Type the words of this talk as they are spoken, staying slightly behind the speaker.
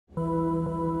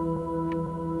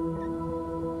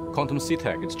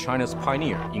QuantumCTek is China's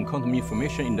pioneer in quantum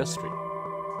information industry.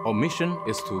 Our mission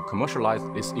is to commercialize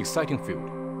this exciting field.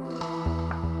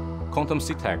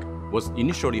 QuantumCTek was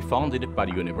initially founded by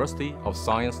the University of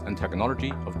Science and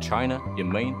Technology of China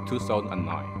in May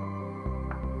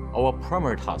 2009. Our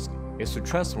primary task is to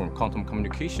transform quantum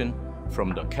communication from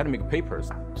the academic papers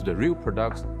to the real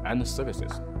products and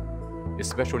services,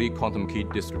 especially quantum key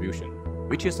distribution,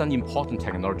 which is an important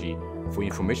technology for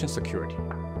information security.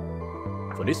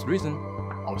 For this reason,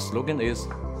 our slogan is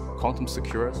 "Quantum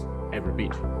secures every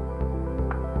bit."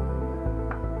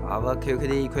 Our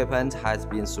QIT equipment has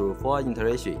been through 4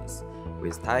 iterations,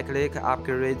 with technical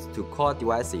upgrades to core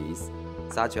devices,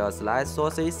 such as light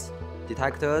sources,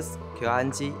 detectors,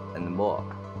 QNG, and more.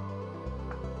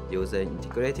 Using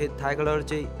integrated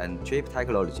technology and chip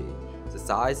technology, the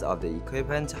size of the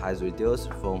equipment has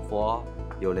reduced from 4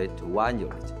 units to 1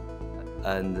 unit,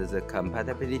 and the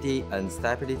compatibility and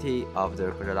stability of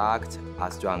the product are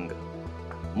stronger.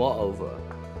 Moreover,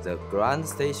 the ground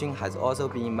station has also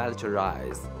been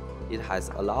miniaturized. It has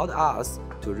allowed us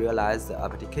to realize the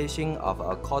application of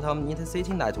a quantum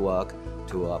intercity network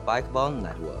to a backbone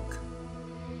network.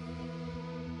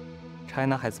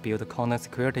 China has built quantum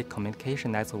security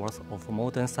communication networks of more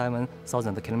than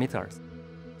 7,000 kilometers,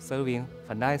 serving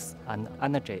finance and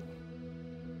energy.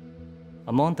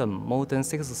 Among them, more than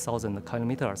 6,000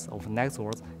 kilometers of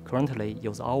networks currently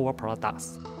use our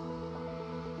products.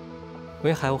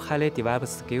 We have highly developed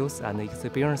skills and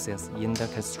experiences in the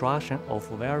construction of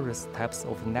various types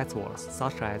of networks,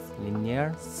 such as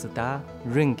linear, star,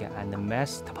 ring, and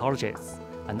mesh topologies,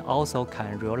 and also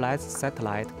can realize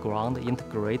satellite ground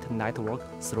integrated network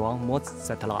through more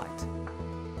satellite.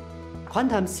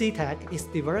 QuantumCTek is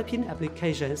developing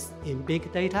applications in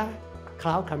big data,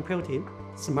 cloud computing,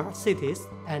 smart cities,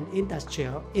 and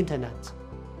industrial internet.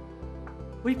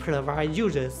 We provide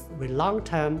users with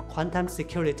long-term quantum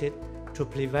security to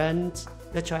prevent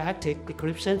retroactive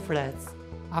decryption threats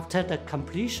after the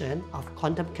completion of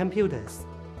quantum computers.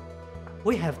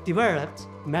 We have developed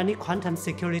many quantum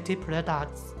security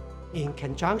products in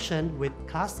conjunction with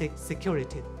classic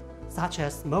security, such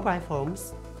as mobile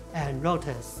phones and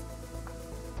routers.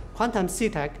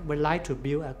 QuantumCTek would like to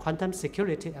build a quantum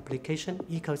security application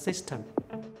ecosystem.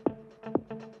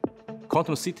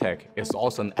 QuantumCTek is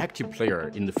also an active player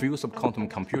in the fields of quantum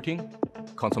computing,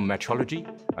 quantum metrology,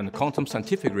 and quantum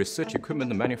scientific research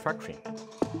equipment manufacturing.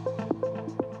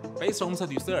 Based on the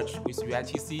research with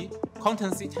UITC,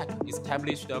 QuantumCTek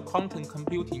established a quantum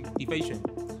computing division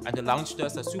and launched the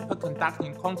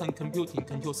superconducting quantum computing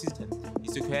control system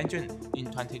ECQ engine in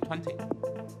 2020.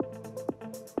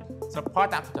 The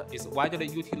product is widely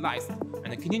utilized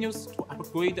and continues to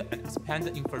upgrade and expand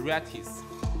in varieties.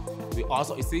 We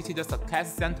also assisted the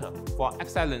CAS Center for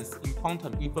Excellence in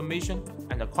Quantum Information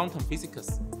and Quantum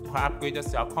Physics to upgrade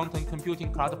the quantum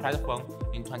computing cloud platform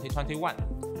in 2021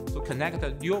 to connect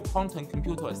the new quantum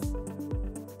computers.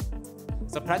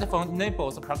 The platform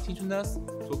enables practitioners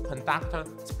to conduct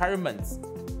experiments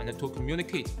and to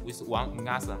communicate with one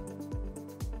another.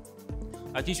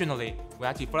 Additionally, we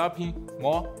are developing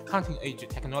more cutting-edge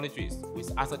technologies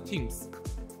with other teams,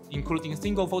 including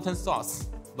single-photon source,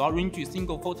 long-range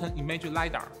single-photon image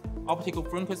LiDAR, optical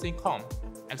frequency comm,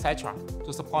 etc.,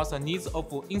 to support the needs of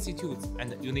institutes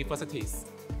and universities.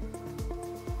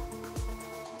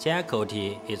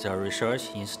 QIT is a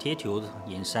research institute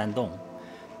in Shandong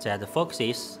that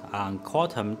focuses on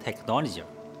quantum technology.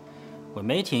 We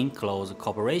maintain close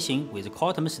cooperation with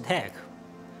QuantumCTek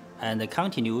and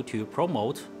continue to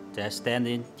promote the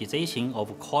standardization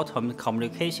of quantum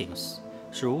communications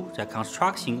through the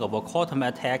construction of a quantum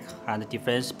attack and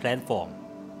defense platform.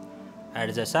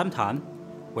 At the same time,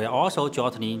 we are also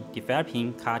jointly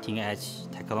developing cutting-edge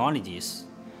technologies,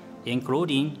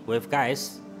 including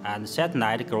waveguides and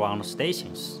satellite ground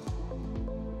stations.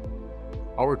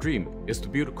 Our dream is to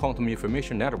build quantum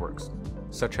information networks,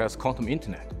 such as quantum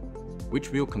internet,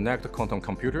 which will connect quantum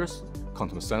computers,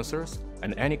 quantum sensors,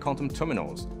 and any quantum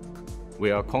terminals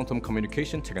via quantum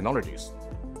communication technologies,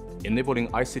 enabling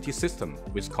ICT system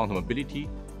with quantum ability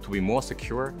to be more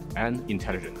secure and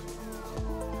intelligent.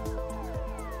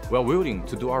 We are willing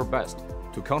to do our best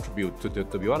to contribute to the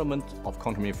development of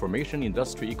quantum information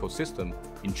industry ecosystem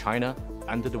in China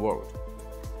and the world.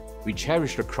 We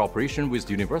cherish the cooperation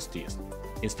with universities,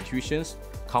 institutions,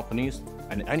 companies,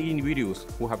 and any individuals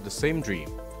who have the same dream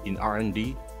in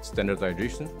R&D,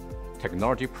 standardization,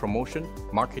 technology promotion,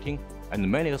 marketing, and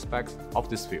many aspects of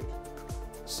this field.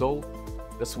 So,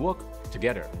 let's work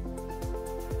together.